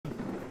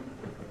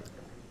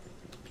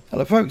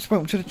Hello folks,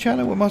 welcome to the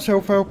channel with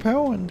myself, Al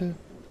Pal, and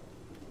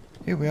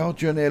here we are,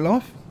 Journey of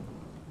Life.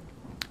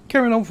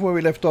 Carrying on from where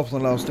we left off in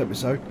the last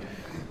episode.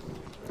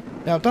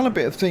 Now I've done a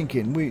bit of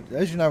thinking.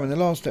 As you know, in the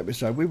last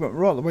episode we went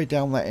right the way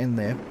down that end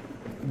there,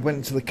 went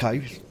into the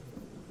caves.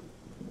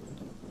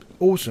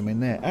 Awesome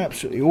in there,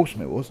 absolutely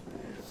awesome it was.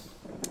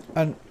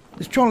 And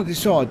it's trying to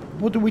decide,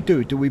 what do we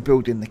do? Do we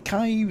build in the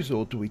caves,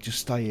 or do we just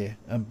stay here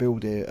and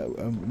build here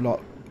and like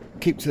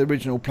keep to the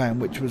original plan,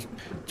 which was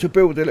to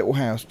build a little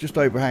house just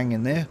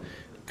overhanging there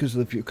because of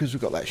the view, because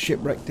we've got that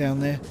shipwreck down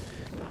there.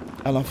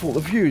 And I thought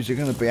the views are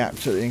going to be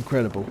absolutely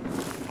incredible.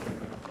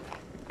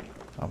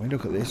 I mean,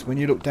 look at this. When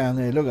you look down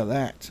there, look at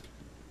that.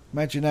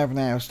 Imagine having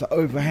a house that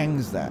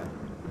overhangs that.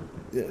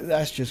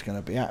 That's just going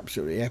to be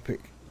absolutely epic.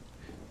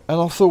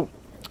 And I thought,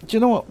 do you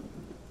know what?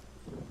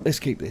 Let's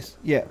keep this.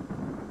 Yeah,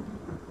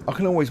 I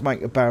can always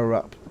make a barrow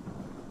up.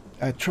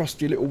 A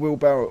trusty little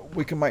wheelbarrow.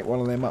 We can make one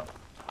of them up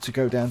to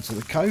go down to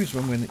the caves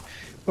when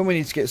we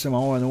need to get some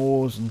iron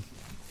ores and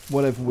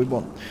whatever we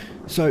want.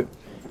 So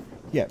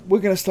yeah,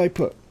 we're going to stay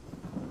put.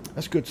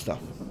 That's good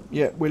stuff.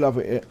 Yeah, we love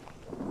it here.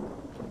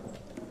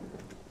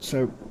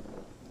 So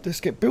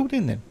let's get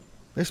building then.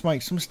 Let's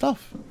make some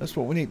stuff. That's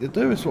what we need to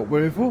do. That's what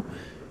we're here for.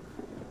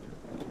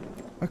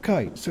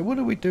 Okay, so what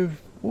do we do?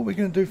 What are we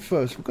going to do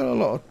first? We've got a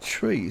lot of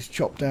trees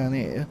chopped down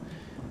here,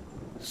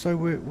 so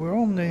we're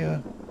on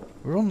the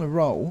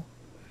roll.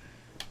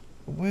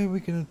 Where are we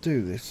going to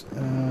do this?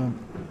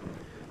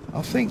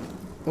 I think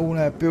all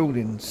our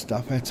building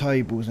stuff, our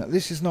tables. Now,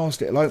 this is a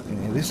nice little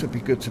opening here. This would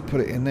be good to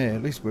put it in there.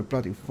 At least we'll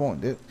bloody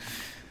find it.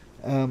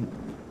 I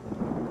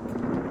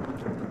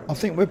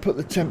think we'll put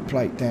the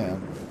template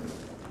down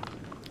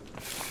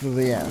for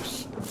the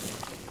house.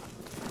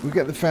 We'll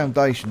get the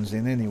foundations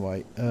in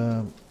anyway.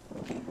 How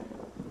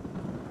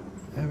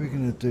are we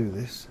going to do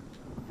this?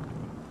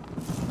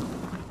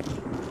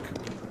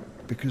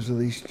 Because of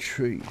these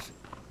trees.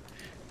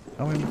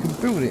 I mean, we can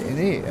build it in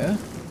here.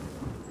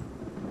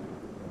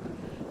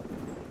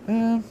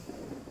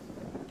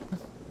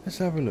 Let's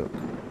have a look.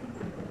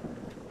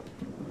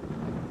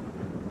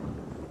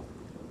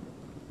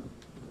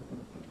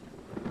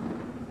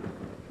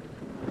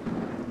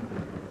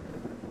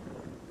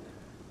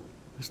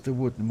 That's the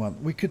wooden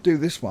one. We could do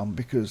this one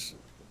because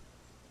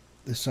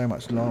there's so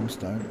much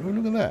limestone. Oh,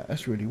 look at that.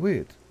 That's really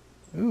weird.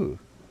 Ooh.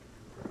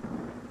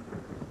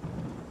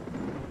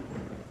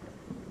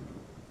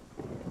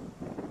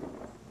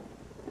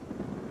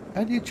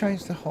 How do you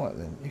change the height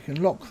then? You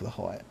can lock the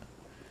height,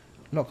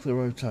 lock the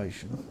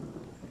rotation.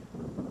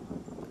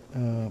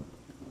 You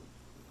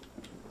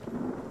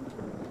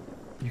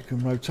can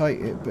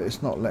rotate it, but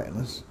it's not letting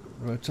us.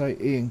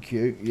 Rotate E and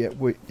Q. Yeah,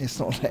 it's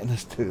not letting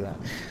us do that.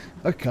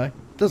 Okay,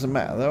 doesn't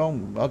matter though.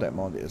 I don't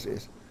mind it as it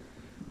is.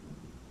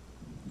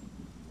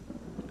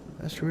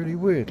 That's really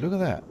weird. Look at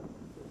that.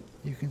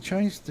 You can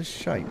change the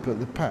shape, but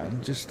the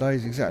pattern just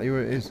stays exactly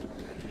where it is.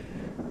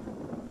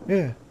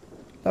 Yeah,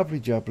 lovely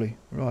jubbly.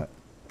 Right.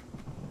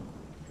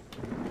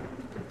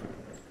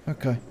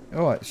 Okay,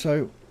 alright,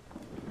 so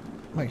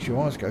makes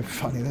your eyes go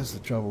funny, that's the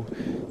trouble.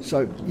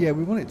 So yeah,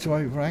 we want it to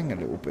overhang a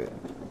little bit.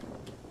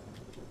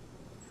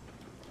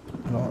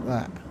 Like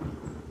that.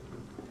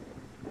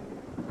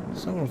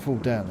 It's not going to fall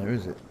down there,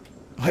 is it?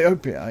 I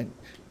hope it ain't.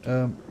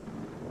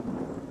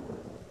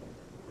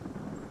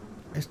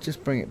 Let's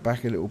just bring it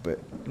back a little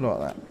bit, like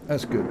that.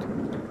 That's good.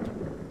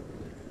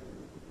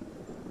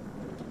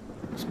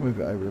 Let's move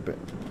it over a bit.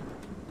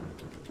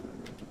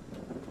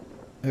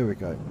 There we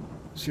go.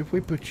 So if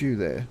we put you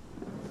there,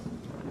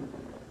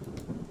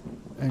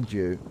 and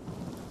you,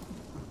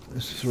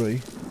 there's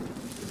 3.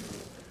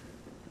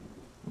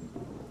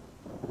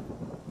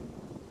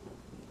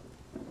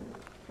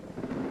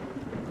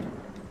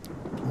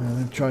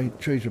 And then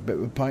trees are a bit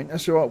of a pain.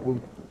 That's alright,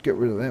 we'll get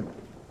rid of them.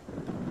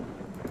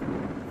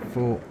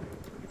 4,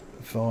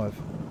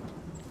 5,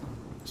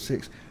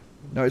 6.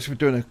 Notice we're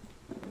doing a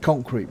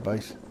concrete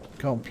base.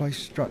 Can't place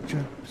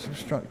structure, it's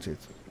obstructed.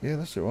 Yeah,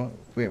 that's alright.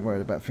 We ain't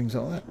worried about things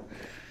like that.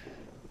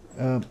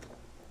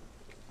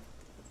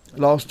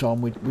 Last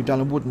time we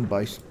done a wooden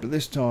base, but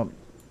this time,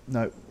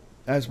 no.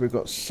 As we've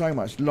got so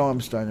much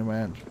limestone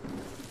around,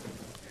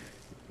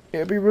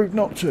 it'd be rude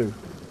not to.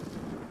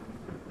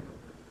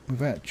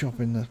 Without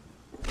chopping the...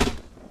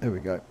 There we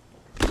go.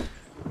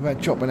 Without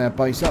chopping our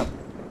base up.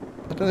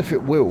 I don't know if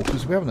it will,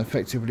 because we haven't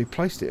effectively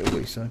placed it, have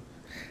we? So,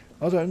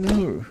 I don't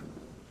know.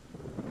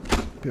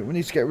 But we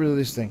need to get rid of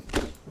this thing.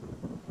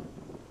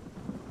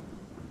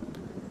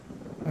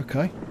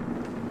 Okay.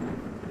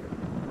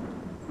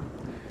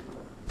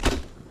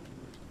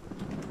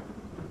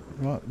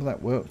 Right, well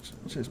that worked.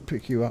 So let's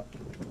pick you up.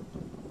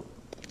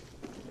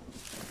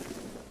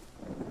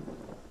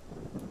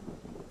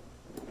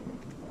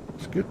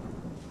 That's good.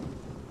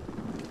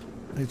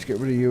 Need to get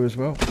rid of you as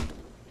well.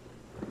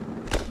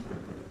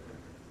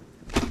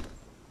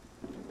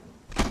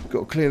 Got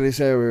to clear this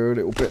area a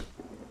little bit.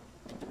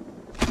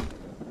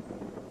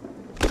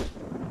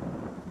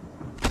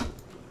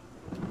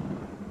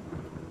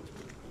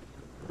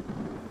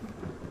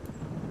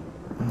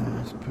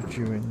 Let's put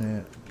you in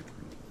there.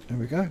 There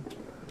we go.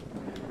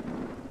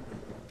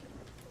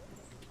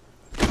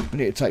 We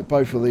need to take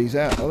both of these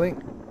out, I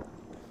think.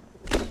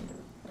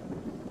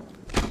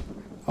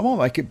 I might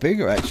make it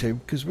bigger actually,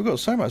 because we've got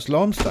so much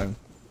limestone.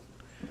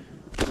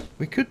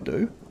 We could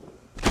do.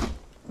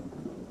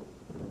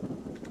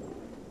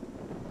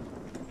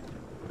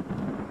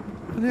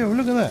 But yeah, well,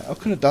 look at that. I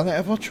could have done that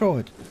if I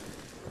tried.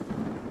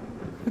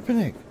 Flipping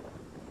heck.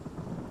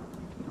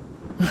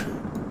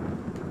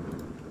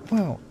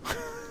 Wow.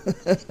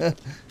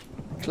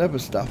 Clever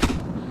stuff.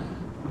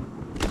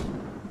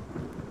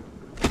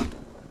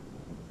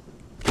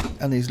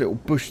 And these little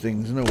bush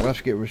things and all, we'll have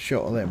to get a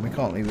shot of them. We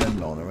can't leave them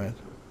lying around.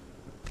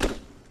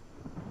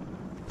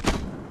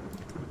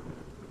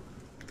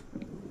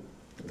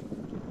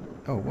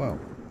 Oh wow,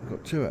 I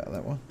got 2 out of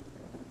that one.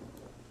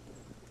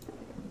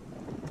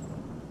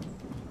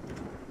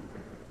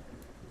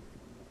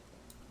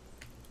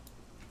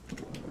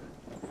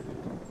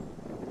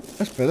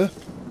 That's better.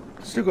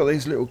 Still got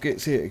these little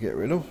gits here to get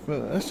rid of,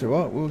 but that's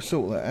alright, we'll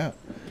sort that out.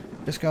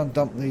 Let's go and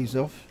dump these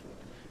off.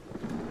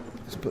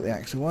 Let's put the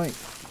axe away.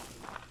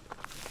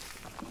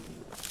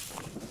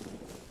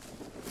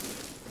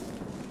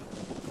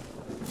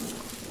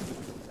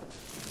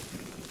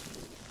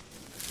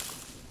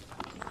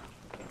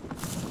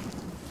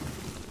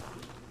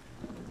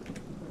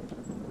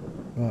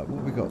 Right, what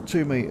have we got?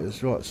 2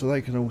 meters, right, so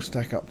they can all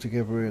stack up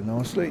together here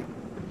nicely.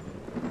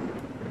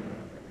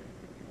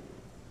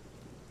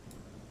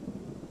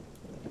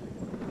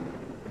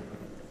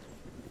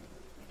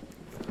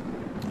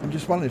 I'm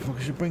just wondering if I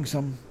should bring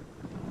some.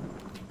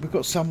 We've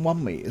got some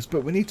 1 meters,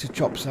 but we need to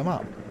chop some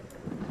up.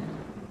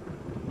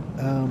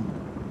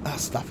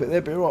 Stuff it,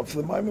 they'll be alright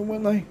for the moment,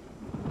 won't they?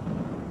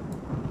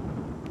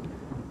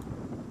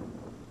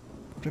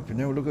 Flipping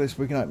hell, look at this,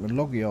 we can open a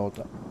log yard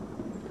up.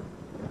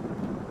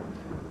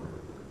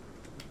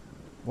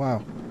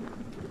 Wow,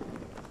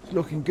 it's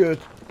looking good.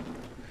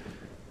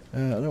 I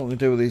don't know what I'm going to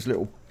do with these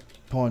little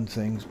pine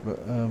things, but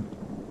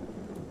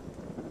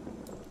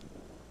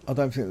I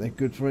don't think they're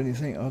good for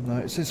anything. I don't know.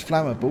 It says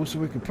flammable, so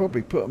we could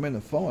probably put them in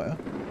a fire.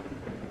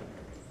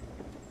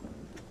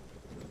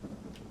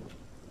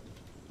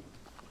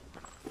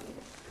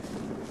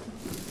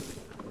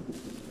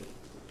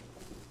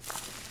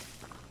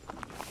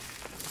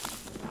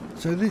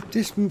 So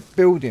this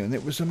building,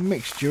 it was a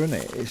mixture,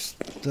 innit? It's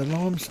the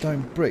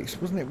limestone bricks,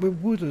 wasn't it, with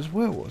wood as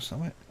well or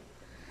something?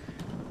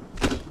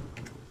 I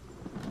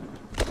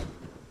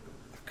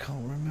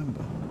can't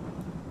remember.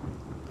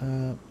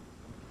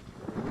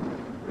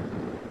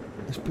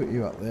 Let's put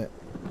you up there,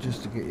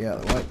 just to get you out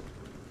of the way.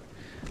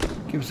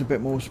 Give us a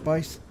bit more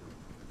space.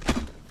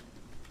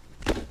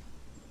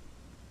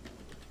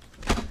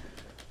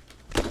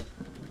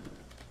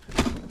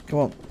 Come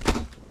on.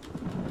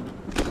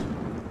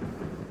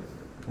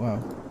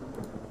 Wow.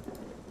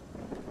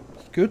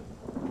 It's good.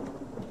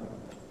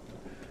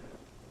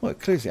 Well, it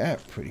clears it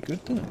out pretty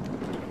good, doesn't it?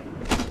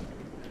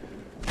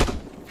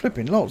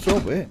 Flipping lots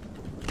of it.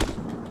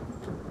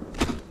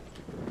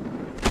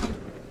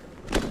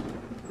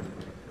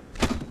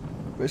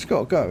 But it's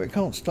got to go, it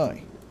can't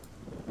stay.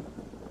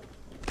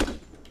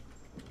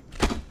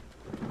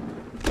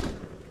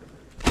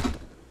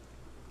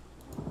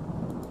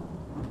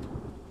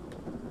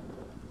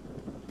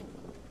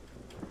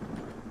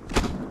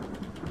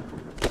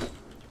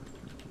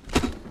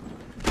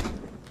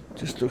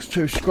 Just looks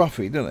too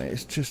scruffy, doesn't it?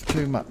 It's just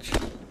too much.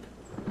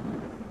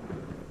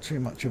 Too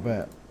much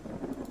about.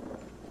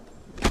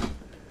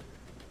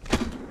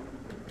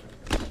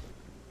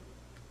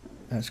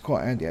 That's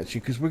quite handy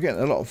actually, because we're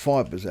getting a lot of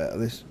fibres out of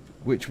this,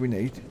 which we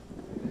need.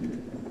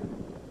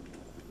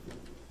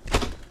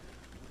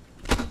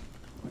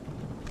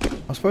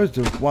 I suppose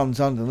the ones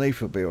underneath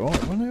will be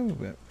alright, won't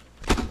they?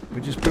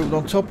 We just build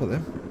on top of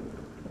them.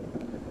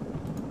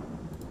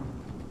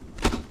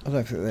 I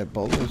don't think they're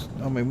bothered.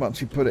 I mean,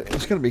 once you put it,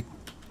 it's going to be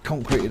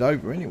concreted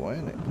over anyway,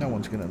 isn't it? No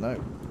one's going to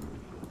know.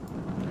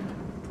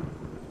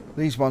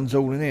 These ones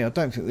all in here, I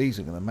don't think these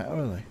are going to matter,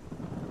 are they?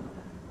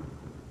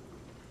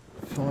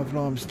 5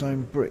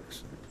 limestone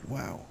bricks.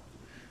 Wow.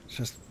 It's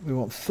just, we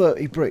want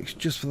 30 bricks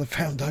just for the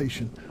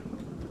foundation.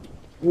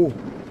 Whoa.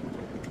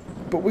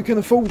 But we can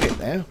afford it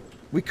now.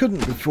 We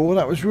couldn't before.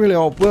 That was really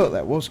hard work,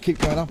 that was. Keep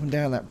going up and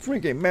down that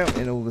frigging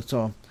mountain all the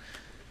time.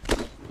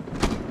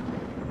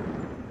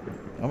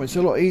 I mean, it's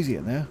a lot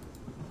easier now.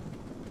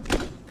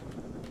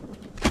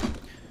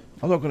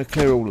 I'm not going to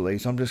clear all of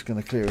these. I'm just going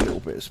to clear a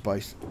little bit of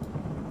space.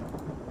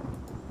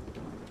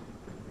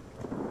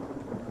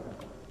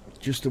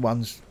 Just the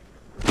ones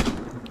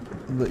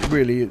that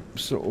really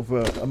sort of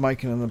are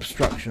making an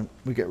obstruction.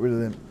 We get rid of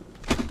them.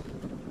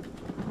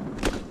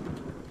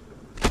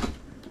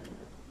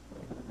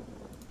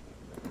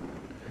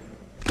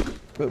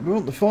 But we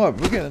want the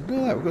fibre. We're getting to do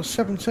that. We've got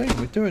 17.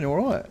 We're doing all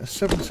right. That's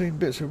 17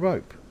 bits of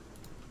rope.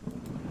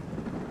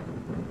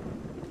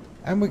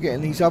 And we're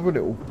getting these other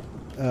little,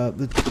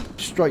 the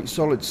straight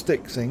solid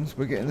stick things,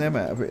 we're getting them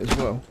out of it as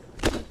well.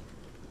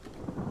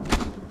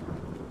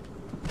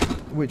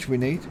 Which we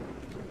need.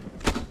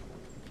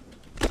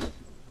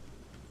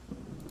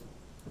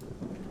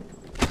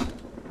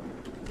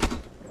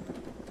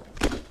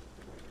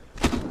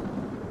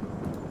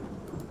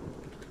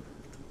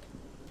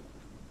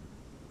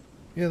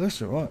 Yeah,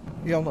 that's alright.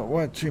 Yeah, I'm not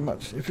worried too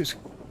much. If it's...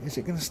 Is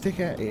it going to stick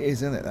out? It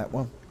is, isn't it, that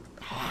one?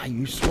 Ah,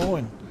 you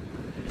swine.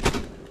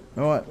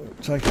 Alright,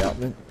 take it up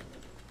then.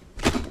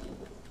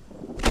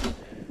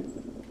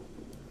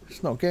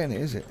 It's not getting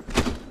it, is it?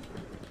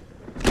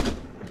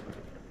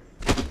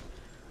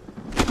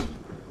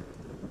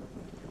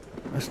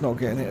 That's not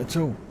getting it at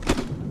all.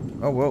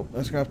 Oh well,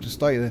 that's going to have to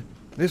stay there.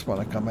 This one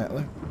will come out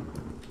though.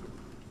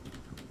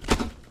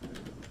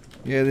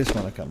 Yeah, this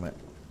one will come out.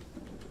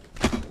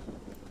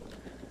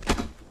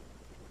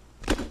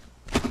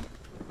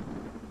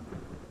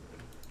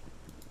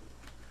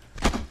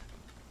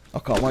 I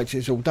can't wait till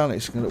it's all done.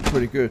 It's going to look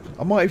pretty good.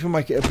 I might even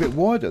make it a bit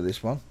wider,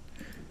 this one.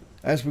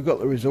 As we've got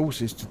the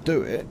resources to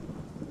do it,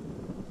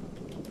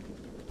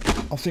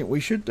 I think we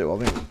should do. I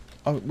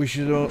think we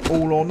should do an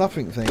all or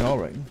nothing thing, I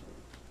reckon.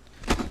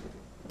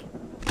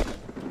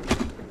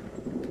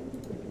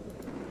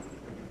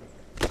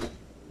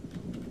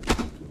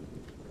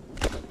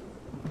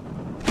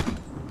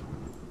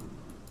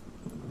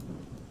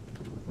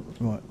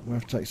 Right, we'll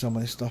have to take some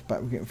of this stuff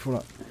back. We're getting full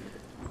up.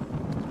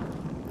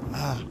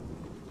 Ah,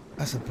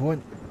 that's the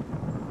point.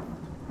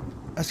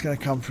 That's going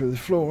to come through the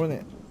floor, isn't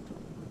it?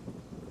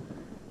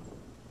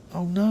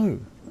 Oh no.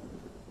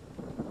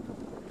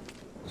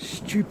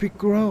 Stupid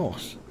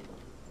grass.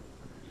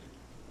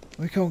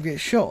 We can't get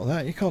shot of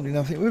that. You can't do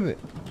nothing with it.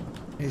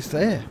 It's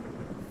there.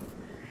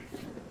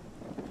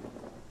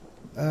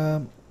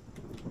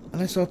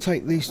 Unless I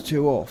take these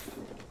two off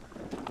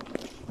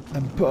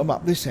and put them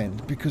up this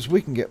end, because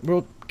we can get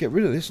rid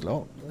of this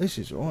lot. This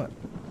is alright.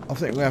 I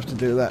think we have to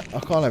do that. I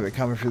can't have it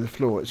coming through the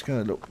floor. It's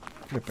going to look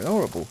flipping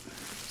horrible.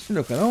 It's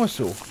going to look an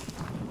eyesore.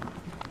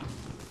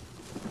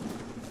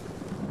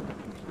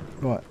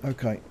 Right,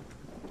 okay.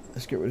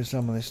 Let's get rid of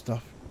some of this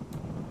stuff.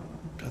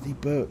 Bloody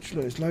birch.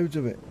 Look, there's loads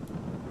of it.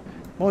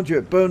 Mind you,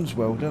 it burns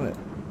well, doesn't it?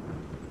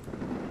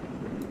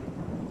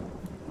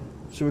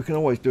 So we can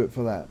always do it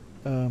for that.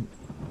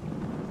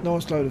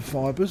 Nice load of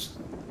fibres.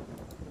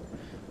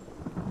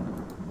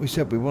 We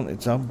said we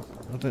wanted some.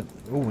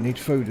 Oh, we need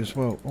food as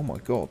well. Oh my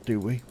god, do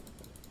we?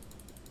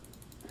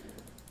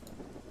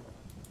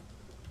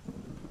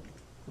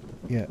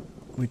 Yeah,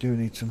 we do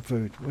need some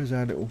food. Where's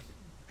our little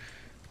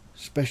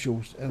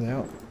specials? There they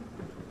are.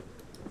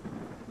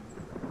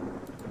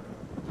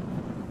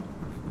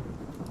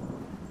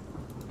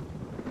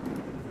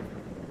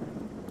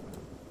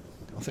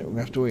 I think we're going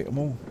to have to eat them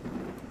all.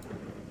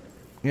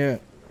 Yeah,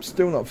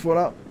 still not full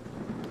up.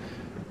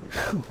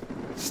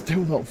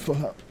 Still not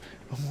full up.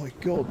 Oh my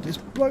god, this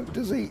bloke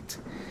does eat.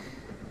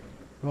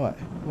 Right,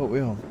 what are we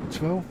on?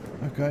 12?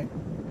 Okay.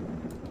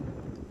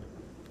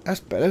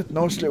 That's better.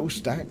 Nice little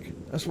stack.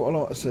 That's what I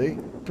like to see.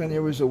 Plenty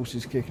of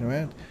resources kicking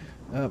around.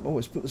 Oh,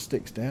 let's put the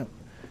sticks down.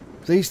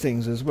 These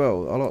things as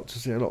well. I like to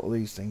see a lot of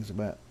these things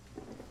about.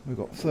 We've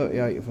got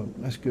 38 of them.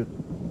 That's good.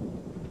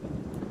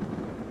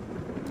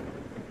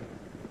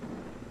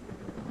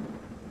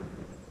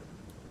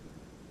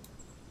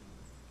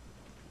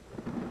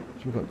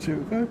 So we've got 2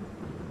 to go.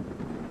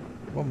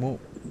 One more.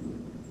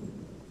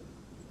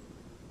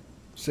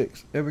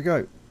 6. There we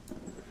go.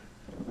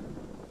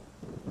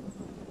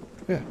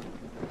 Yeah,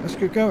 that's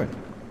good going.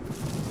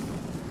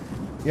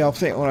 Yeah, I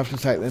think I'll have to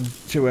take them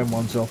 2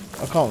 M1s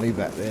off. I can't leave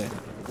that there.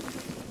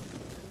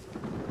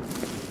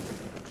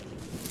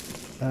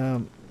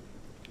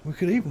 We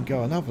could even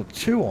go another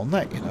 2 on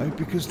that, you know,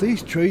 because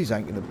these trees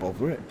ain't going to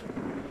bother it.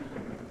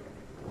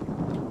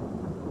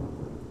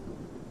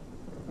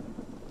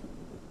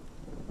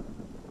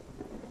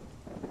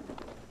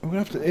 We're gonna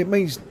have to, it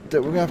means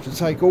that we're going to have to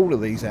take all of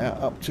these out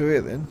up to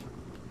here then.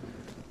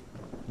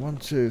 1,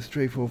 2,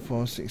 3, 4,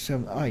 5, 6,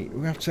 7, 8. We're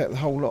going to have to take the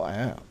whole lot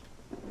out.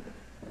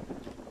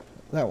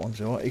 That one's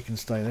alright, he can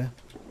stay there.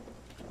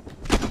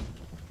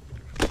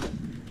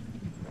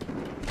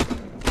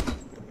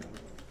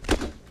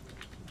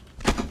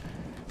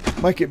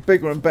 Make it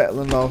bigger and better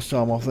than last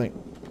time, I think.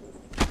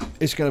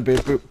 It's going to be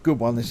a good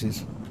one, this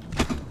is.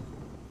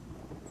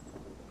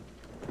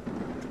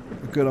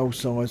 A good old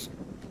size.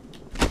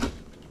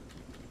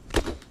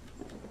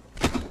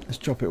 Let's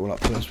chop it all up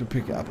first, we'll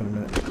pick it up in a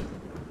minute.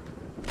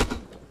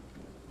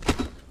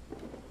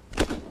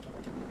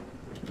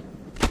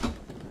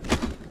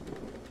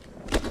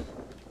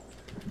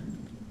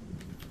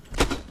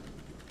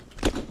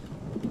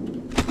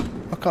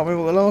 I can't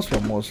remember what the last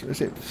one was. Is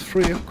it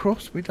 3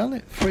 across? We done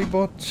it? 3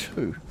 by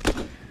 2.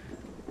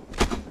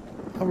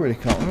 I really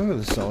can't remember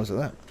the size of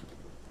that.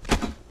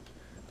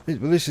 But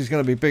this is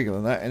going to be bigger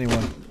than that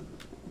anyway.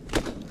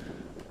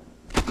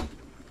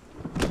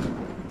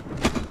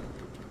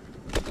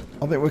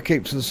 I think we'll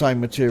keep to the same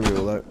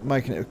material though.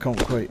 Making it of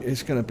concrete.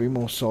 It's going to be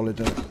more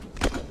solid, isn't it?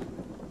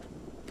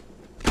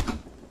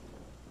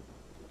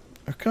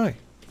 Okay.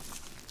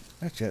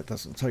 Actually, it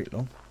doesn't take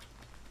long.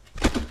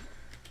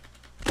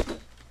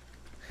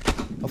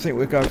 I think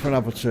we'll go for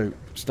another 2.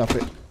 Stuff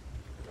it.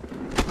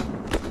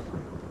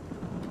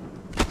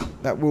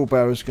 That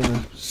wheelbarrow's going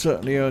to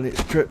certainly earn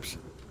its trips.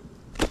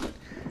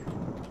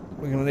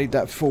 We're going to need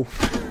that full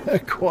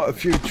quite a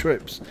few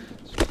trips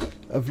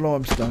of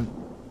limestone.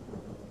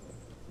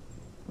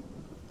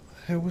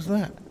 The hell was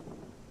that?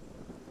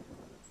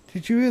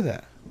 Did you hear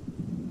that?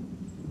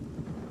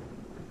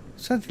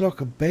 It sounded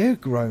like a bear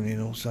groaning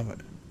or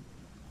something.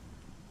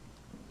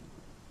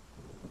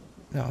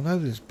 Now, I know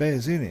there's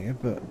bears in here,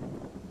 but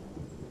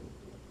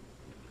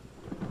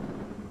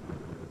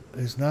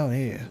there's none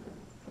here.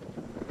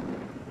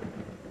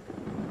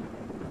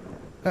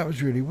 That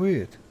was really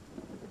weird.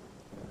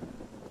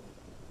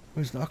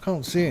 I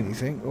can't see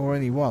anything or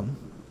anyone.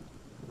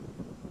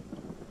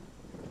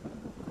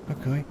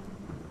 Okay.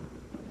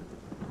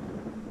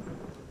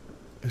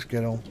 Let's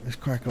get on. Let's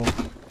crack on.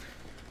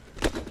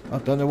 I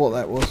don't know what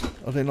that was.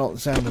 I didn't like the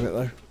sound of it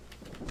though.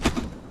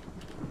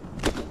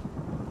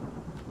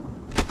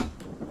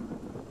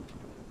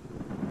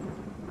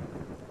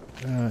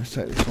 Let's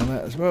take this one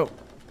out as well.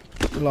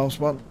 The last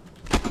one.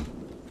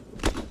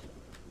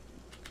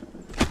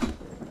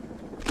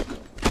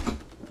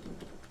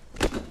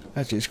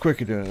 Actually, it's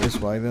quicker doing it this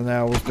way than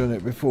how I was doing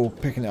it before,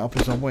 picking it up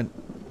as I went.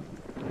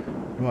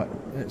 Right,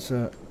 let's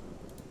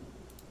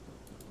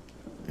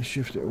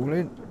shift it all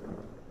in.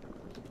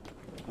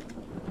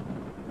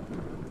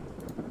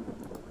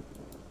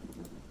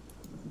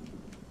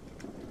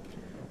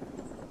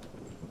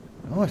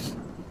 Nice.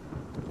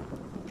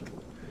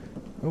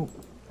 Oh,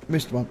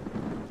 missed one.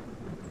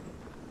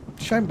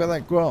 Shame about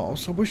that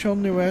grass. I wish I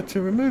knew how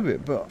to remove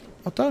it, but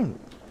I don't.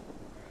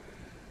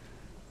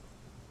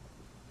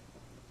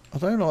 I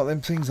don't like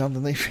them things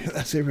underneath it.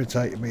 That's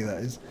irritating me, that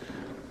is.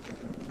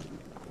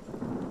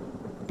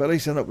 But at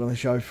least they're not going to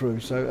show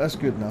through, so that's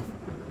good enough.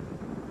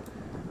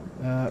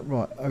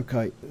 Right,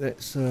 okay,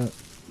 let's...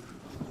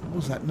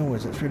 what's that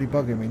noise? That's really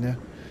bugging me now.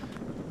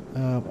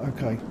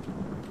 Okay,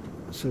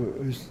 so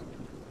it was...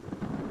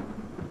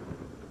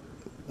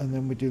 And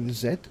then we do the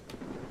Z.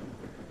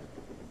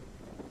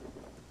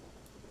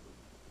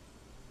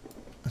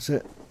 That's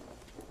it.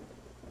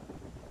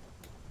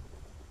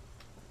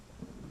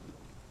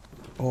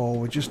 Oh,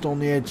 we're just on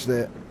the edge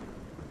there.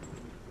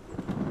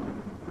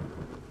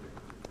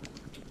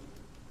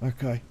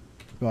 Okay,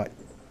 right.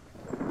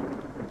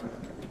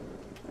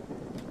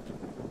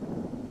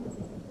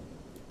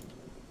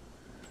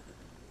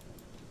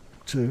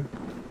 Two.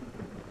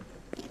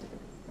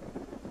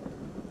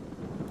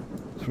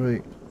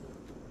 3.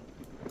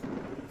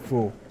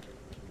 4.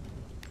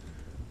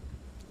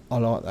 I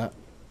like that.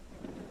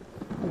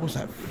 What was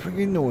that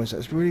frigging noise?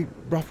 That's really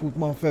ruffled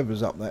my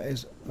feathers up, that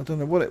is. I don't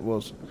know what it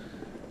was.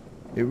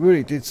 It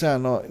really did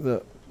sound like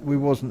that we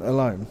wasn't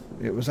alone.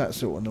 It was that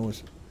sort of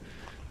noise.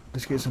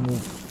 Let's get some more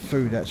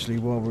food actually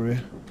while we're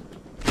here.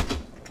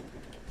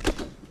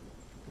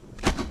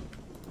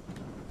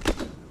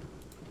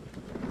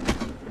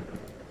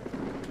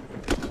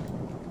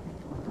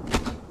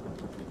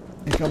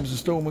 Here comes the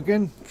storm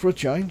again, for a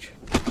change.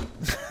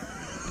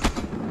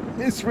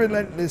 It's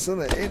relentless,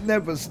 isn't it? It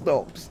never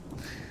stops.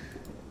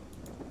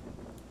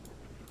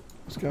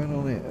 What's going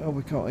on here? Oh,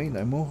 we can't eat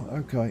no more.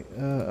 Okay,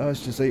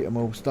 let's just eat them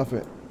all. Stuff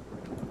it.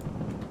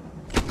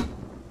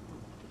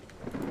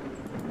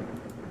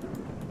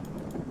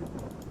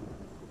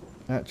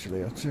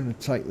 Actually, I'd sooner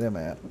take them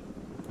out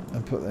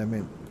and put them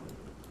in.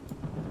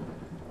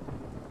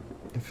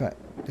 In fact,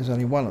 there's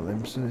only one of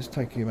them, so let's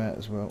take him out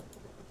as well.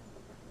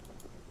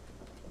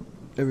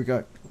 There we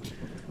go.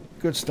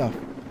 Good stuff.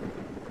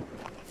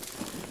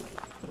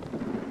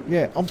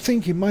 Yeah, I'm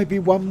thinking maybe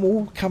one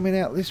more coming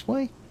out this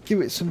way.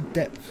 Give it some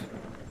depth.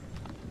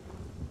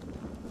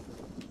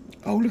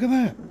 Oh, look at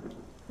that.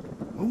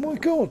 Oh my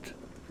God.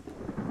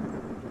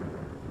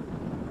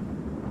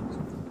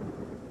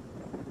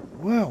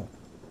 Wow.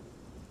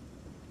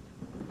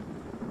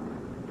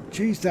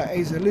 Geez, that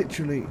is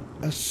literally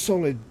a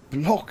solid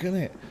block, isn't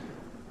it?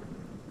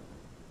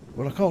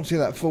 Well, I can't see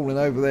that falling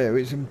over there.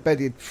 It's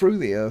embedded through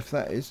the earth,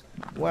 that is.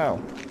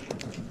 Wow.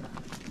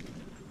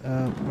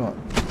 Right.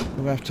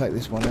 We'll have to take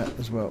this one out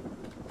as well.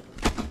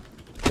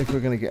 If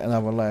we're going to get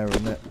another layer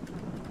in there.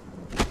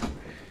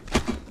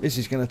 This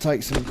is going to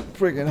take some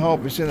friggin'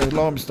 harvesting of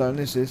limestone,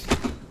 this is.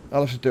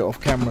 I'll have to do it off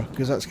camera,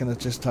 because that's going to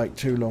just take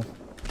too long.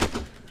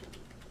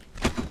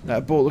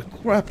 That'll bore the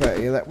crap out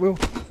of you, that will.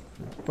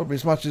 Probably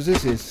as much as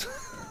this is.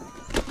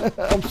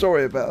 I'm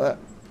sorry about that.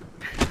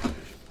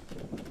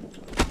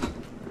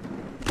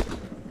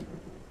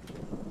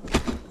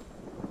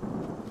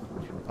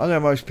 I know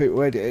most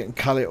people edit it and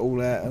cull it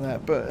all out and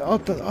that, but I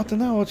don't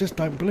know, I just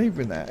don't believe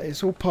in that.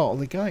 It's all part of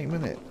the game,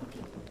 isn't it?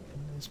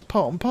 It's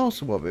part and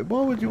parcel of it.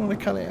 Why would you want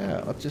to cull it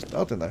out? I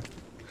don't know.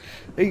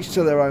 Each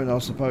to their own, I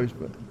suppose,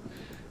 but...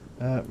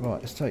 right,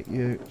 let's take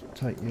you.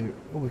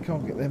 Oh, we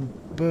can't get them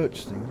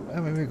birch things.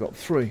 How many we got?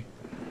 3.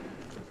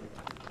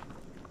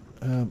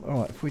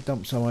 Alright, if we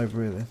dump some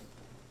over here then.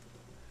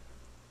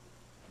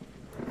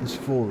 There's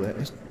 4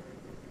 there.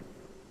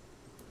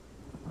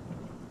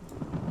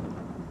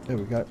 There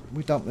we go.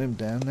 We dump them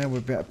down. Now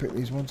we'll be able to pick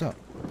these ones up.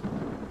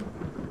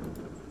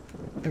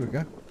 There we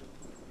go.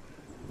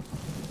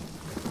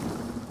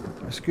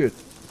 That's good.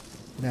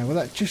 Now, will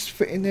that just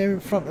fit in there in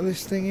front of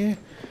this thing here?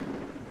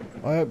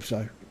 I hope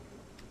so.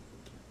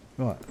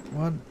 Right.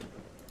 1,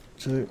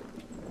 2,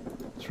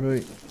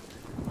 3,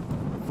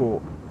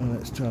 4. And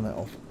let's turn that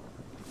off.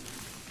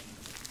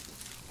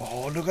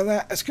 Oh, look at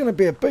that. It's going to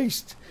be a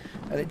beast.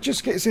 And it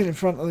just gets in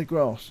front of the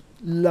grass.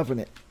 Loving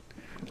it.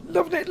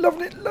 Loving it,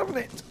 loving it, loving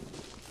it.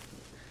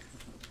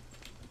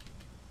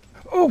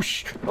 Oh,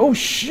 oh,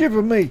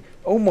 shiver me.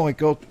 Oh, my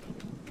God.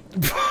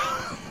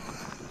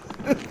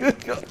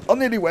 I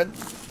nearly went.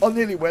 I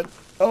nearly went.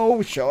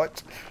 Oh,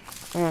 shite.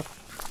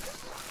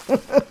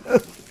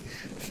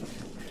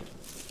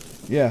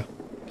 Yeah.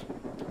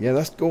 Yeah,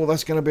 that's going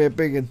to be a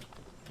big one.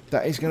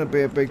 That is going to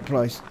be a big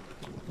place.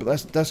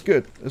 But that's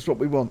good. That's what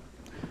we want.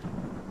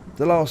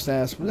 The last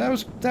house,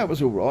 that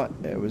was all right.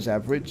 It was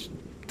average.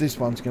 This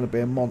one's going to be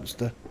a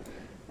monster.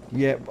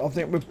 Yeah, I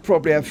think we'll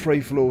probably have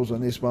 3 floors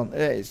on this one.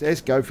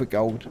 Let's go for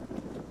gold.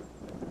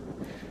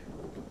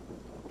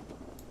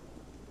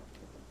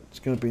 It's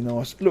going to be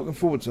nice. Looking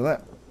forward to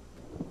that.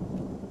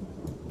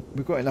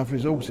 We've got enough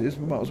resources.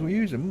 We might as well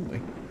use them, haven't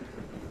we?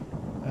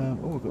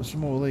 Oh, we've got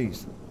some more of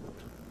these.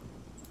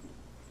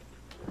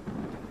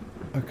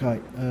 Okay,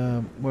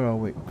 where are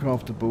we?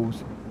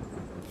 Craftables,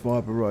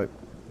 fibre rope.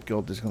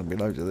 God, there's going to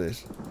be loads of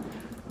this.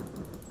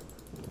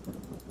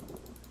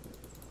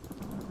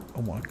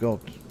 Oh my God.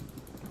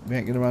 We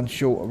ain't going to run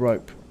short of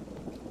rope.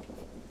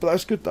 But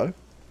that's good though.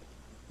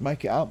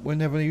 Make it up. We'll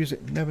never use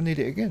it. Never need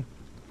it again.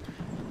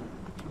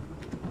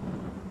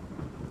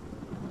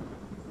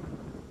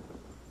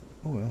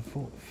 Oh, I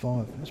thought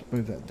 5. Let's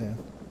move that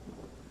down.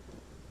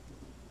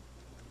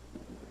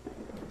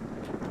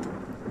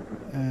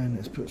 And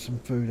let's put some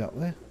food up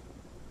there.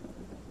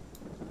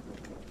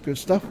 Good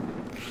stuff.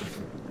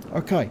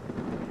 Okay.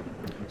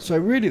 So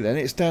really then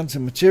it's down to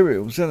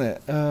materials, isn't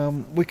it?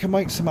 We can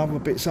make some other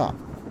bits up.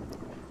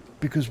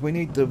 Because we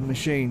need the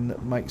machine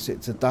that makes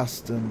it to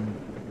dust,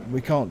 and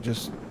we can't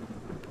just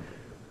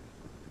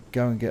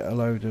go and get a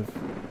load of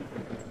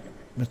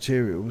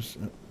materials.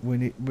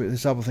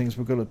 There's other things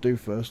we've got to do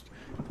first.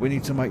 We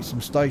need to make some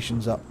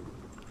stations up.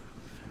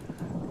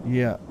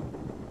 Yeah,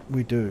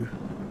 we do.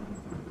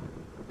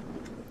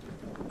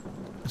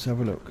 Let's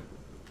have a look.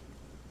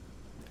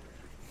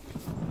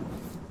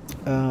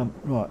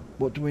 Right,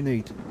 what do we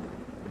need?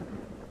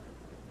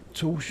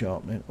 Tool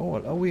sharpening.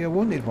 Oh yeah, I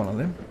wanted one of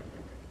them.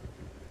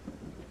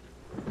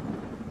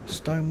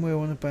 Stone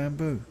wheel and a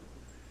bamboo.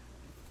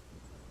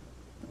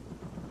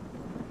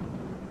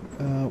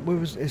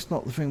 It's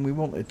not the thing we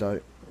wanted though.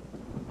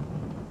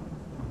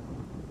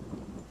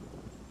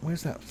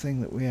 Where's that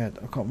thing that we had?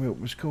 I can't remember what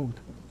it was called.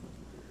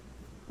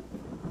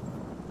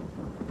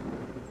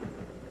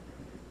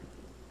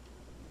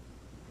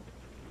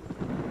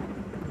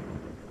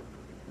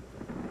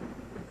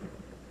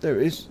 There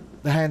it is.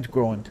 The hand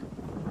grind.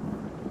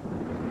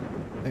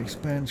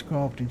 Expands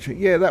crafting tree.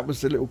 Yeah, that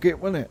was the little git,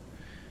 wasn't it?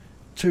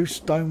 2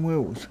 stone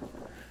wheels.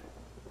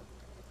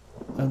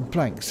 And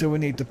planks. So we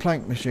need the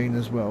plank machine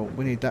as well.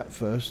 We need that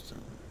first.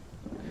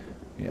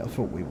 Yeah, I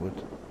thought we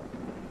would.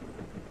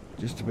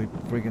 Just to be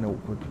friggin'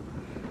 awkward.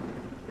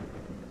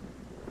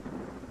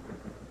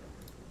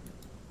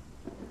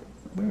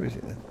 Where is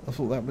it then? I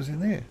thought that was in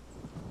there.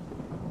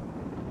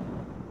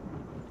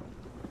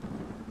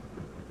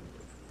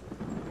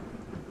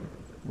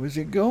 Where's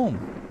it gone?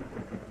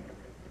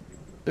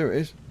 There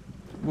it is.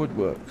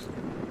 Woodworks.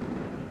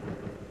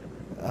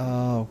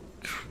 Oh,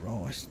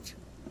 Christ.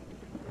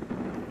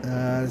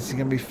 This is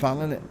going to be fun,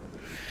 isn't it?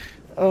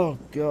 Oh,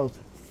 God.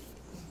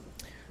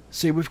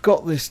 See, we've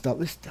got this stuff.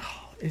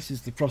 This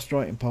is the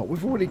frustrating part.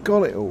 We've already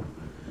got it all.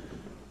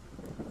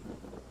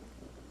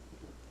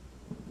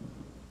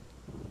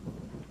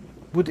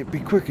 Would it be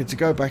quicker to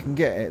go back and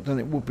get it than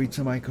it would be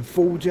to make a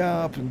forge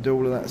up and do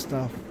all of that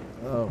stuff?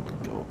 Oh,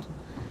 God.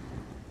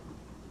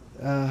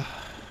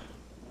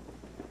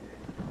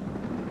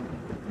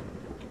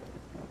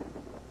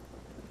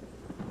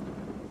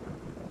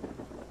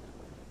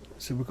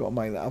 So we've got to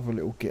make that other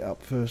little get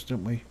up first,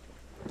 don't we?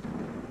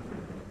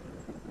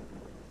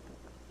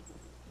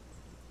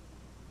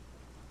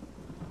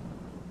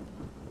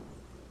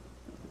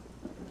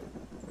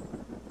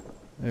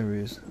 There he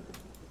is.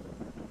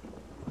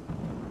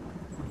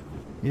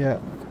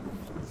 Yeah.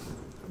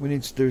 We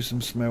need to do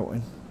some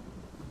smelting.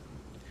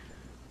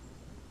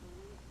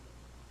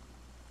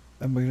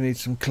 And we need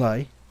some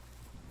clay.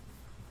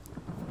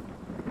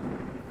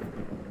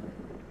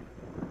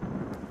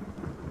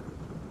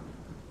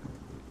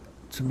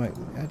 To make,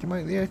 how do you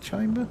make the air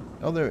chamber?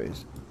 Oh, there it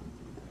is.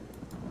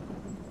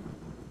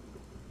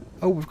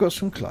 Oh, we've got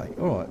some clay.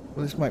 Alright, well,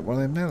 let's make one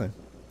of them now then.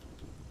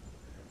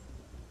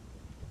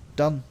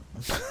 Done.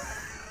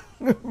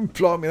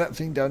 Blimey, that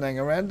thing don't hang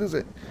around, does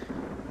it?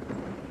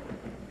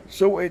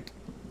 Sorted.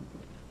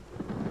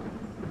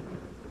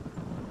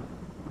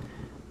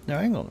 Now,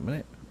 hang on a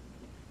minute.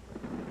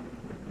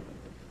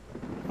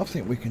 I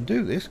think we can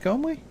do this,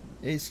 can't we?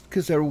 It's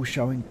because they're all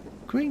showing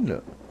green,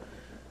 look.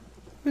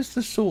 Where's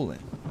the saw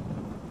then?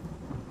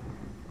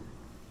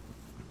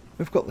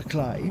 We've got the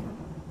clay.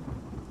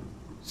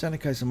 It's only a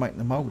case of making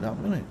the mould up,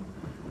 isn't it?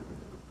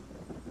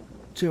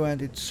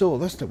 2-handed saw,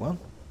 that's the one.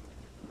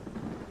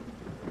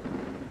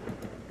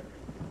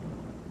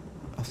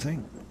 I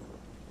think.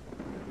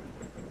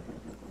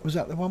 Was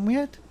that the one we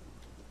had?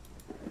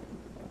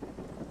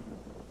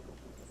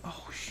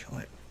 Oh,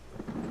 shite.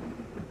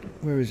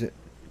 Where is it?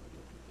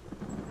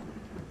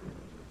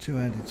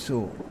 Two-handed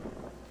saw.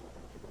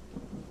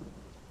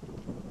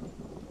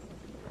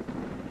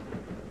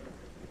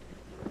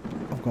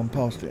 I've gone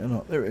past it or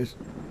not? There it is.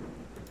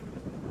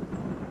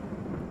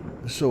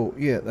 The saw.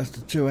 Yeah, that's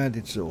the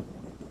two-handed saw.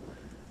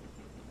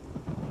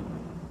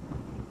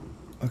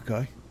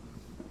 Okay.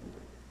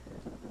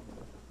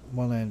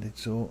 One-handed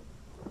saw.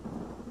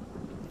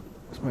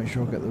 Let's make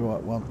sure I get the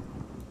right one.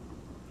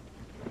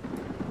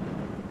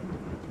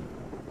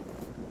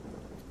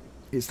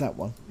 It's that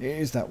one. It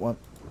is that one.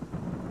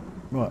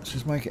 Right, let's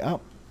just make it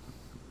up.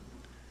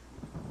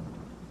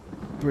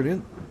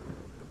 Brilliant.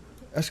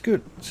 That's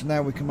good. So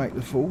now we can make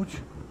the forge.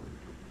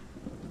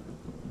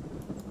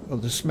 Or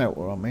the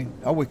smelter, I mean.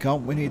 Oh, we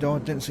can't. We need high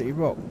density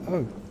rock.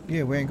 Oh,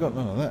 yeah, we ain't got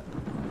none of that.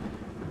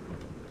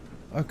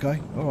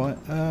 Okay, alright.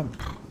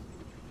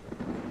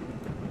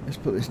 Let's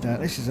put this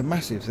down. This is a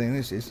massive thing,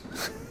 this is.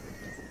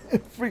 A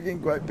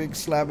freaking great big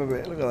slab of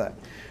it. Look at that.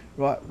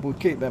 Right, we'll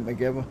keep them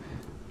together.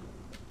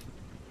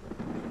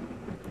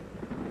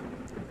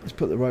 Let's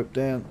put the rope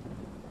down.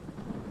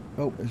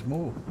 Oh, there's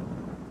more.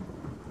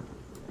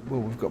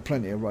 Well, we've got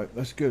plenty of rope.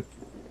 That's good.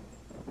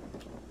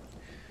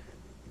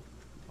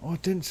 High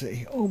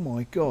density. Oh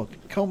my god.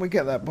 Can't we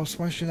get that by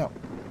smashing up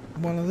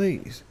one of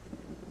these?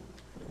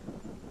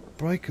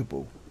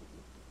 Breakable.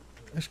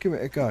 Let's give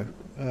it a go.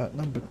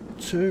 Number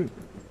 2.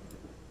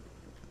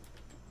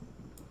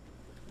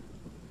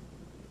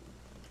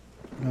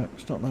 No,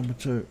 it's not number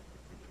 2.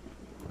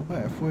 What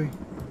about if we...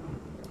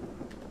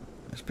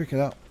 Let's pick it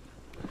up.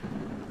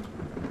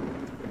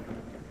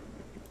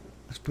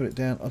 Let's put it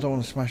down. I don't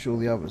want to smash all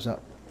the others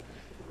up.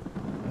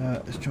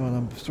 Let's try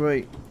number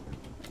 3.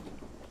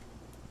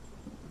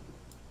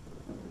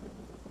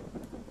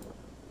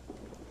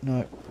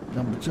 No,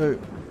 number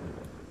 2.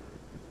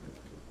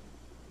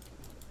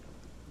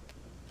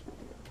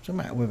 What's the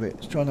matter with it?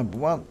 Let's try number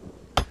 1.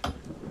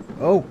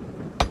 Oh!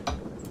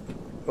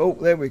 Oh,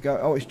 there we go.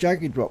 Oh, it's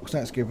jagged rocks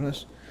that's given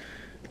us.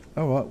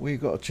 Alright, we've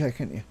got to check,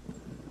 haven't you?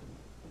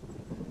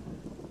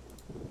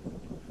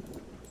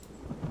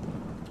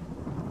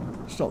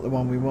 It's not the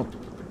one we want.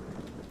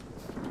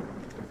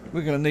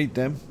 We're going to need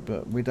them,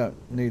 but we don't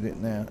need it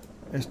now.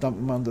 Let's dump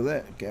them under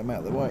there, get them out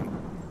of the way.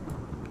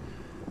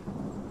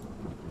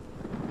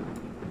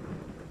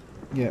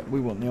 Yeah, we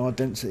want the high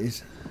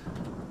densities.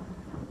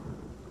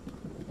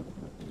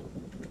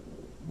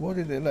 Why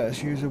did it let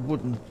us use a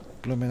wooden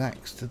blooming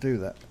axe to do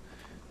that?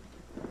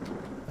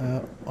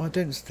 High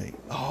density.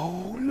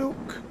 Oh,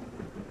 look!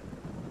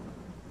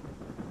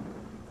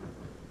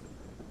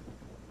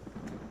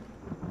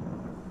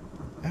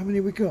 How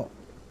many we got?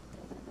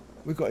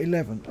 We got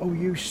 11. Oh,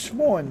 you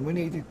swine! We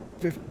needed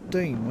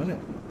 15, wasn't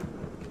it?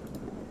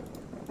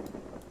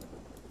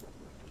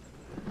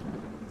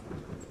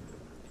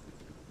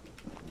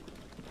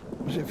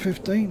 Was it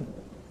 15?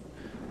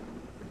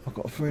 I've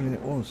got a feeling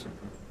it was.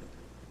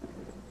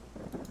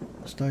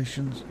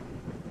 Stations.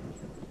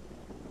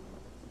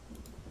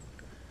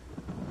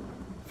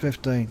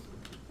 15.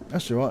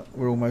 That's alright,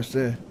 we're almost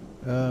there.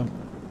 God,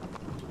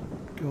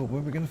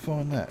 where are we going to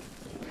find that?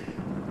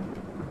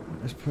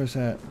 Let's press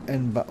our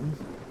N button.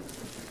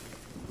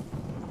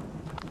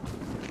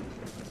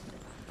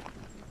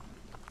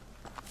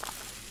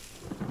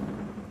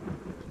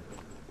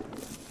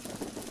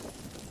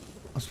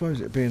 I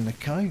suppose it'd be in the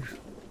cave.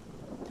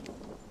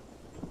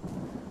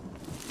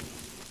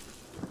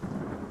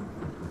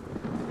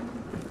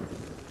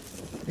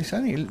 It's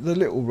only the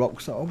little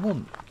rocks that I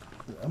want.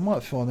 I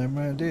might find them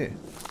around here.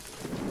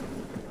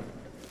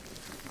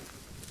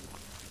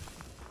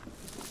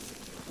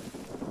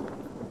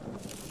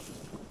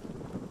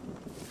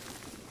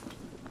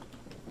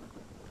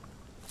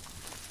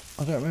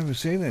 I don't remember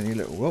seeing any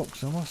little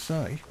rocks, I must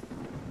say.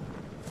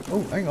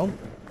 Oh, hang on.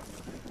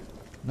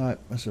 No,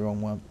 that's the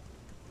wrong one.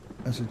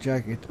 That's a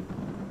jagged.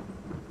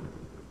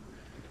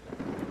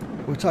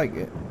 We'll take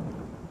it.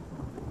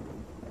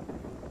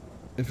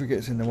 If it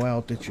gets in the way,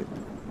 I'll ditch it.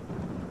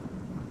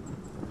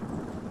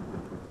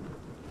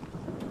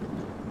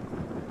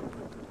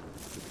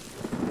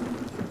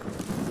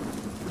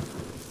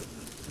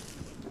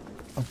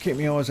 I'll keep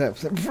my eyes out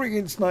for them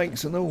frigging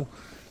snakes and all.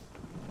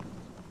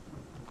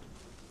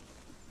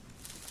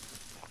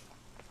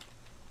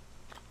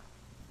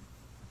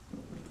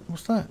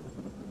 What's that?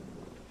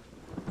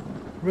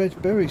 Red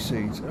berry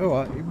seeds.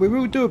 Alright, we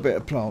will do a bit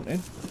of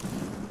planting.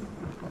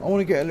 I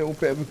want to get a little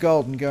bit of a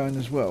garden going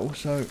as well,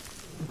 so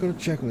we've got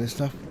to check all this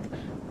stuff.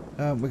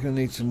 We're going to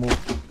need some more.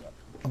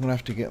 I'm going to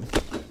have to get them.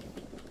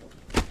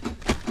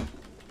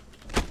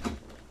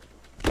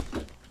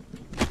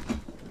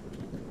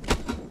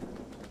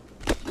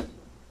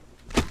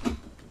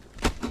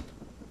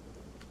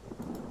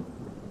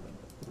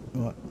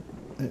 Right,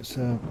 let's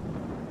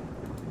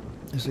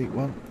eat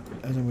one,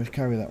 and then we'll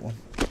carry that one.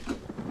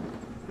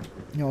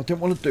 No, I didn't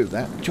want to do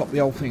that. Chop the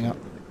whole thing up.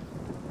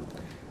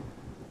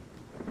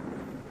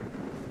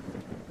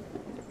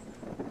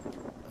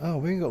 Oh,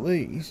 we ain't got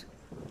these.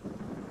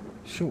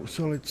 Short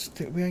solid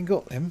stick. We ain't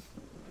got them.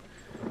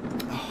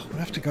 Oh, we'll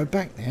have to go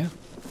back now.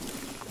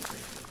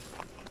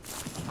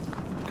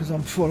 because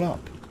I'm full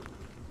up.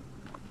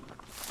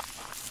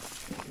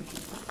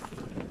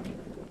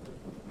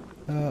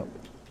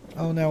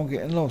 Oh, now I'm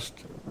getting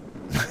lost.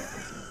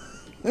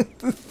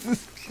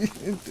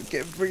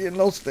 Getting freaking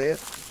lost here.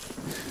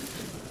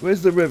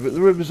 Where's the river?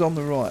 The river's on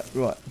the right.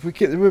 Right. If we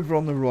keep the river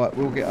on the right,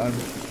 we'll get home.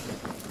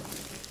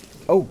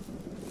 Oh,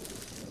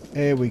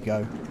 there we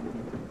go.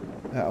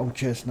 That old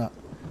chestnut.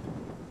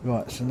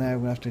 Right. So now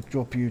we'll have to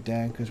drop you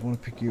down because we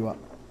want to pick you up.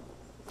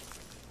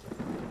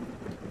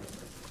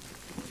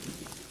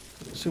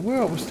 So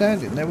where I was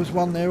standing, there was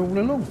one there all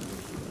along.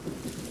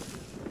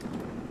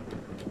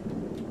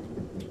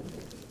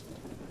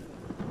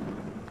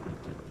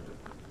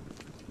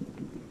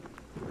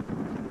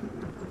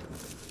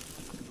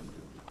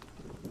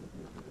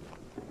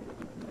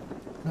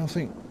 I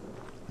think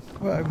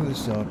right over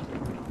this side.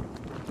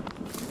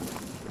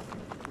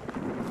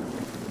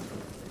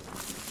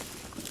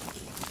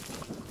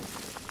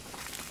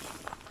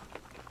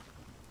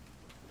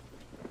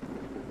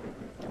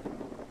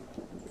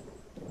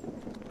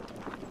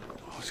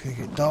 Oh, it's going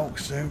to get dark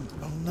soon.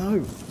 Oh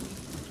no.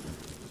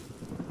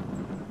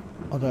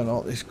 I don't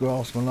like this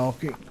grass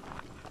malarkey.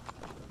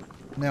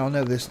 Now I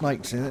know there's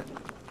snakes in it.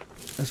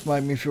 That's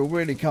made me feel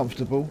really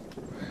comfortable.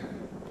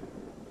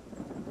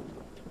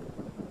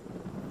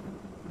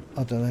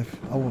 I don't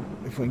know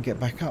if we can get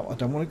back up. I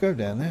don't want to go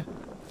down there.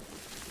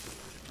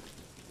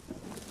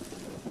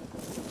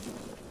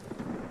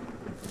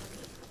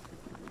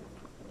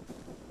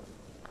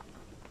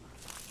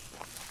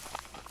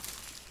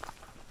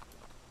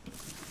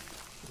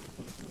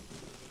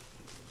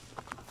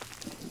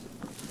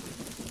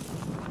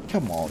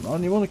 Come on, I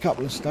only want a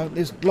couple of stones.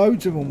 There's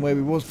loads of them where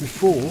we was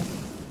before.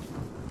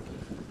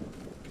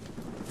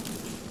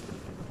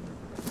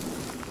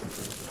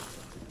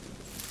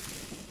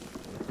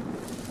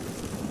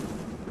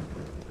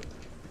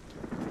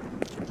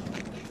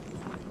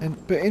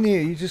 But in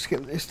here you just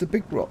get, it's the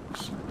big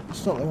rocks.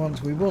 It's not the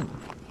ones we want.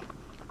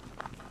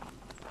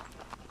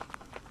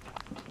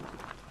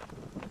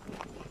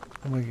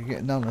 And we can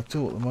get none at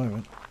all at the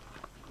moment.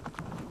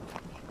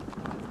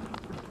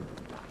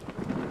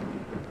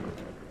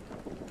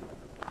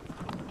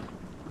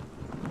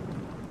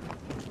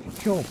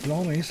 God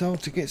blimey, it's hard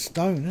to get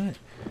stone, isn't it?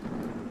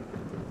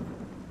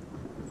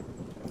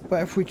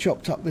 But if we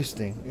chopped up this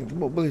thing,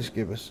 what will this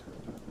give us?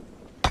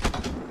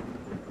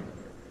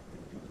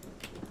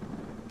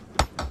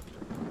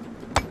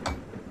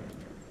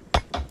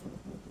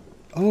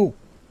 Oh!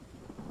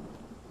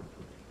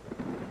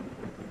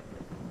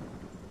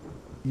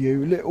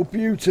 You little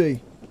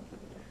beauty!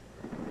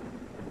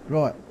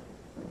 Right.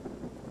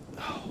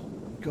 Oh,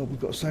 God, we've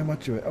got so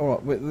much of it.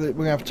 Alright, we're going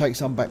to have to take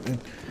some back then.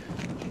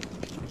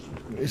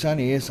 It's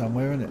only here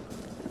somewhere, isn't it?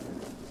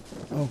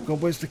 Oh, God,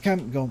 where's the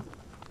camp gone?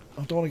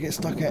 I don't want to get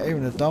stuck out here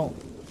in the dark.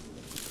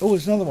 Oh,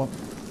 there's another one.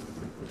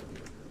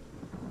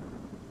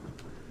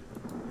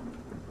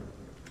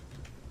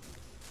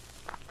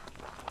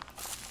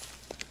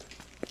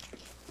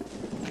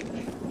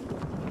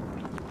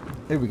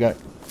 Here we go.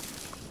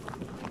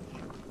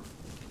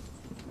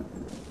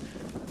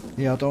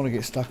 Yeah, I don't want to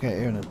get stuck out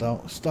here in the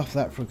dark. Stuff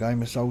that for a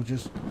game of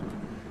soldiers.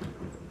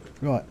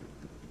 Right.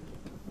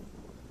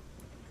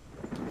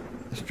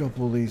 Let's drop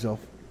all these off.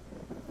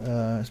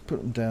 Let's put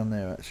them down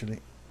there actually.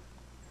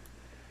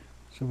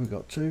 So we've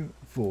got 2,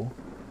 4,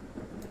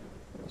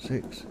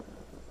 6,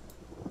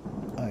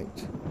 8,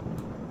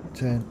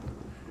 10,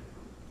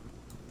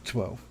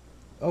 12.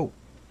 Oh.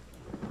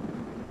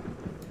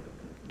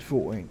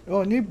 14.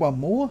 Oh, I need one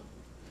more.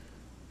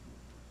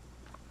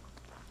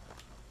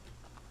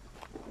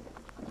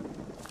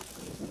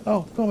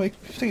 Oh, God, I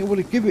think it would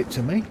have given it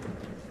to me.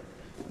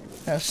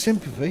 Out of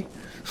sympathy.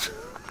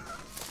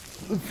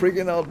 The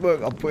friggin' hard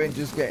work I put in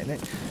just getting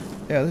it.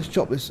 Yeah, let's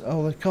chop this.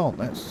 Oh, they can't.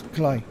 That's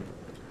clay.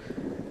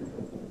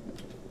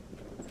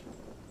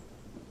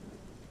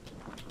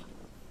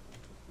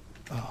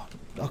 Oh,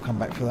 I'll come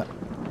back for that.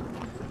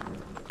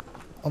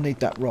 I'll need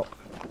that rock.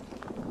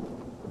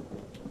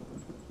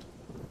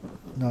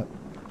 No.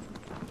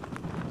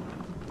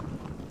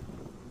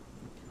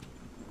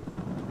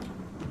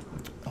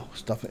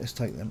 Stuff it, let's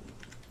take them.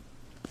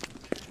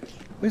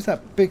 Where's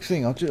that big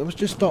thing? I was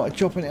just started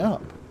chopping it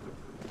up.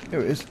 Here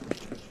it is.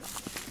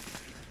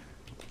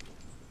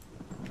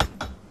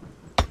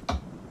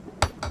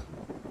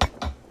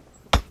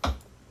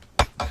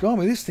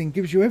 Blimey, this thing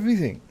gives you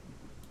everything.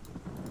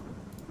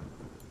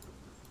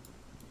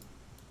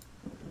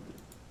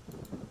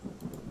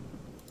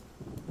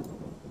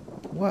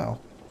 Wow.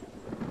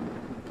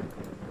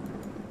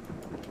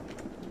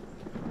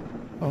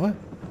 Alright.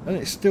 And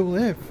it's still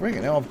there.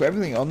 Friggin' hell, I've got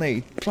everything I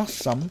need, plus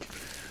some.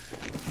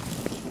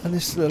 And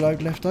there's still a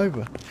load left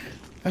over.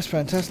 That's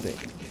fantastic.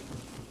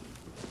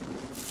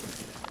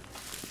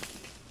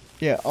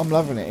 Yeah, I'm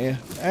loving it here.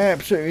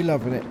 Absolutely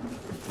loving it.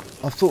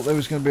 I thought there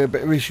was going to be a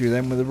bit of issue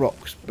then with the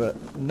rocks, but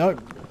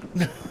nope.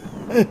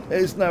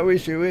 There's no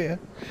issue here.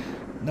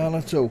 None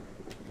at all.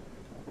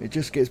 It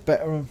just gets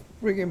better and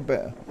friggin'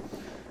 better.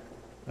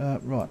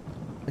 Right,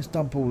 let's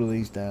dump all of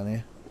these down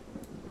here.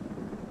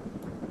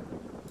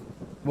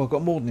 Well, I've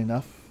got more than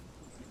enough.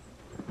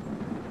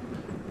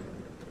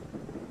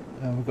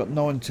 We've got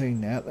 19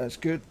 now, that's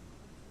good.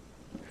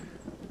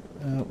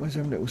 Where's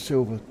them little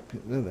silver?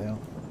 There they are.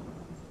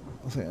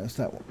 I think that's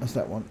that one. That's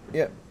that one.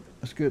 Yep,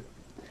 that's good.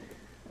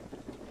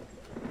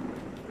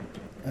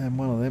 And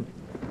one of them.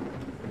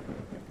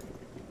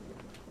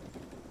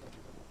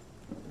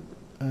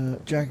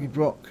 Jagged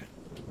rock.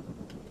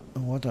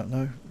 Oh, I don't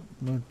know.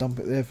 I'm going to dump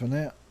it there for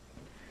now.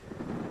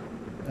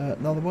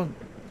 Another one.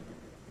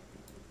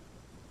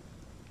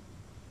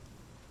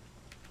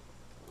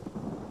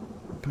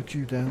 Put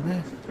you down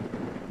there.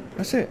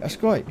 That's it. That's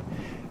great.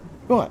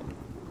 Right.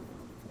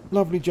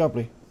 Lovely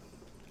jubbly.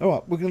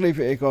 Alright, we're going to leave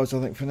it here, guys, I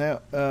think, for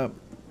now.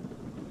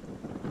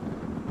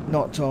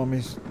 Night time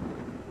is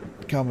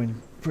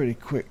coming pretty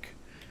quick.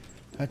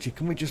 Actually,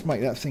 can we just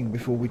make that thing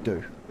before we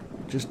do?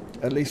 Just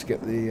at least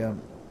get the...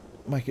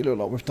 make it look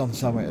like we've done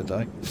something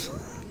today.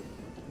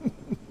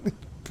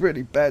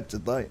 Pretty bad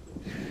today.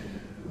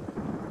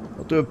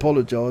 I do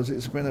apologise.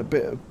 It's been a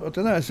bit... I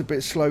don't know, it's a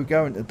bit slow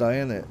going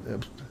today, isn't it?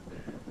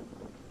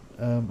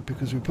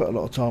 Because we put a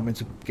lot of time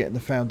into getting the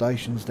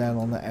foundations down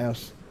on that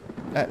house.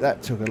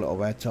 That took a lot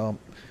of our time.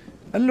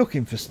 And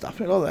looking for stuff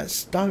like that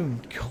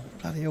stone. God,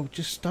 bloody hell,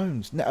 just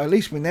stones. Now, at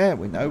least we know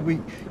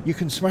you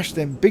can smash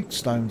them big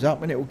stones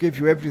up and it will give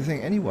you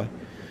everything anyway.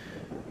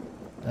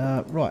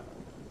 Right.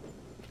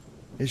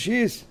 Here she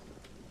is.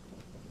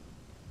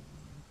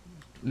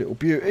 Little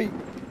beauty.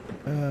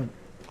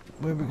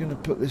 Where are we going to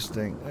put this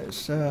thing?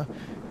 Let's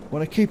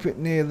want to keep it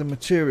near the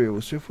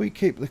materials. So if we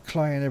keep the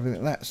clay and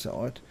everything that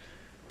side,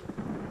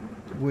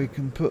 we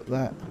can put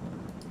that...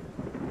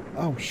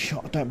 Oh, shit,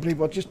 I don't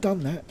believe I've just done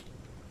that.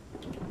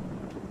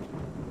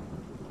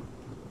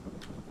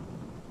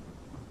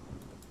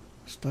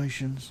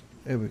 Stations.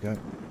 There we go.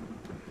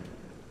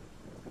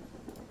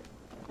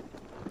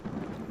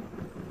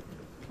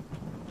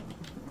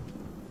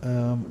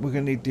 We're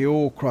going to need the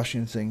ore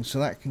crushing thing, so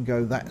that can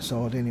go that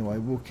side anyway.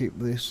 We'll keep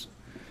this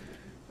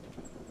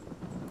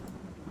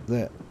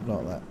there,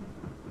 like that.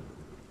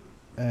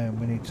 And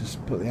we need to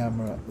put the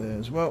hammer up there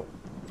as well.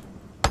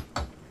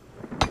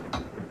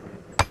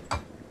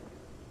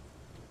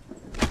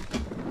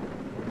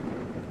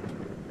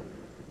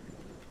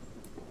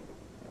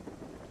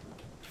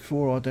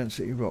 4 high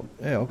density rock.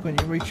 Yeah, I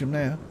can't reach them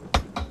now.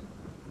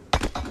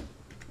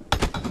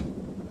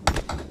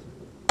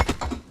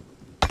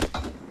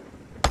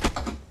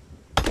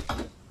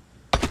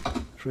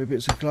 Three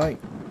bits of clay,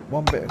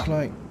 1 bit of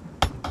clay.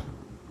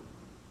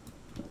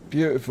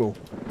 Beautiful.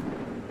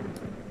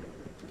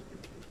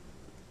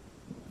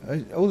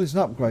 Oh, there's an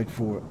upgrade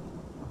for it.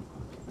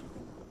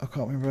 I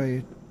can't remember how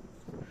you...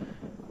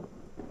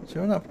 Is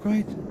there an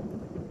upgrade?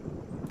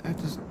 How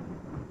does...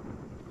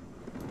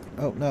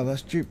 Oh, no,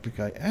 that's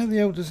duplicate. How the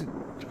hell does it...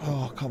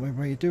 Oh, I can't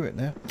remember how you do it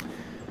now.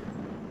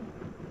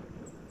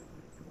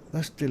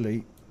 That's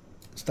delete.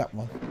 It's that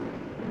one.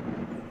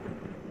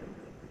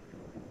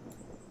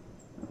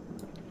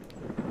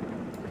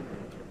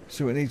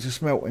 So it needs a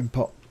smelting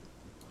pot.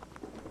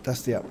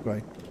 That's the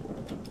upgrade.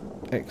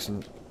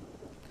 Excellent.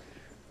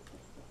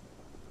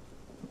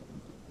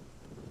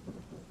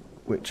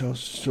 Which I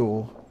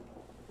saw.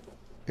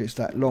 It's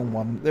that long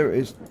one. There it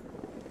is.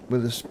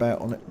 With a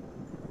spout on it.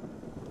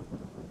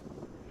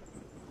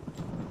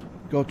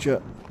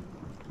 Gotcha.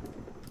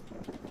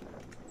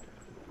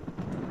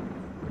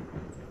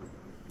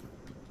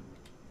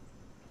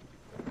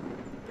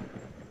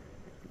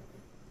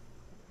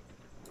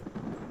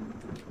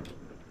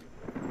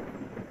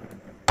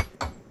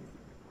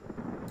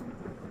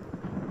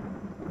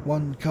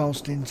 One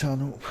casting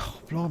tunnel.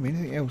 Oh, blimey,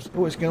 anything else?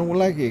 Oh, it's going all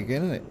laggy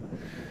again, isn't it?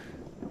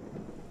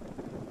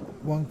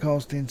 One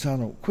casting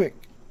tunnel. Quick,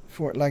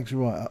 before it lags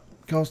right up.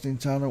 Casting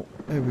tunnel.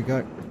 There we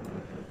go.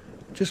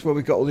 Just where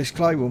we got all this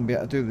clay, we won't be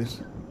able to do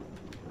this.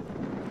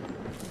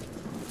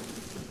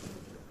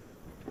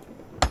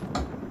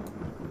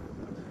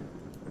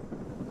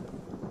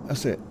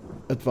 That's it.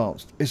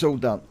 Advanced. It's all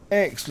done.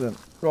 Excellent.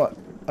 Right.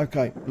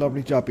 Okay.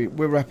 Lovely jubby.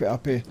 We'll wrap it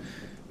up here.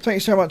 Thank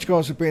you so much,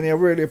 guys, for being here. I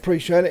really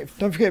appreciate it.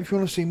 Don't forget, if you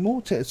want to see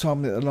more, take the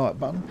time and hit the like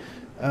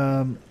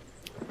button.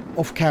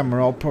 Off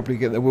camera, I'll probably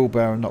get the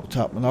wheelbarrow knocked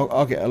up, and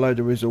I'll get a load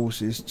of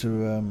resources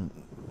to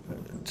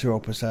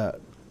help us out.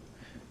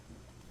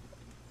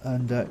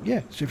 And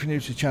yeah, so if you're new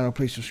to the channel,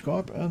 please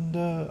subscribe, and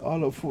I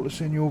look forward to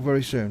seeing you all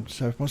very soon.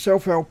 So for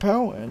myself, Al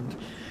Pal, and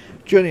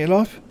Journey of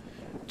Life,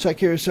 take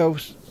care of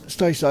yourselves,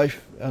 stay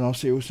safe, and I'll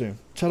see you all soon.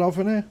 Ta-ra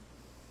for now.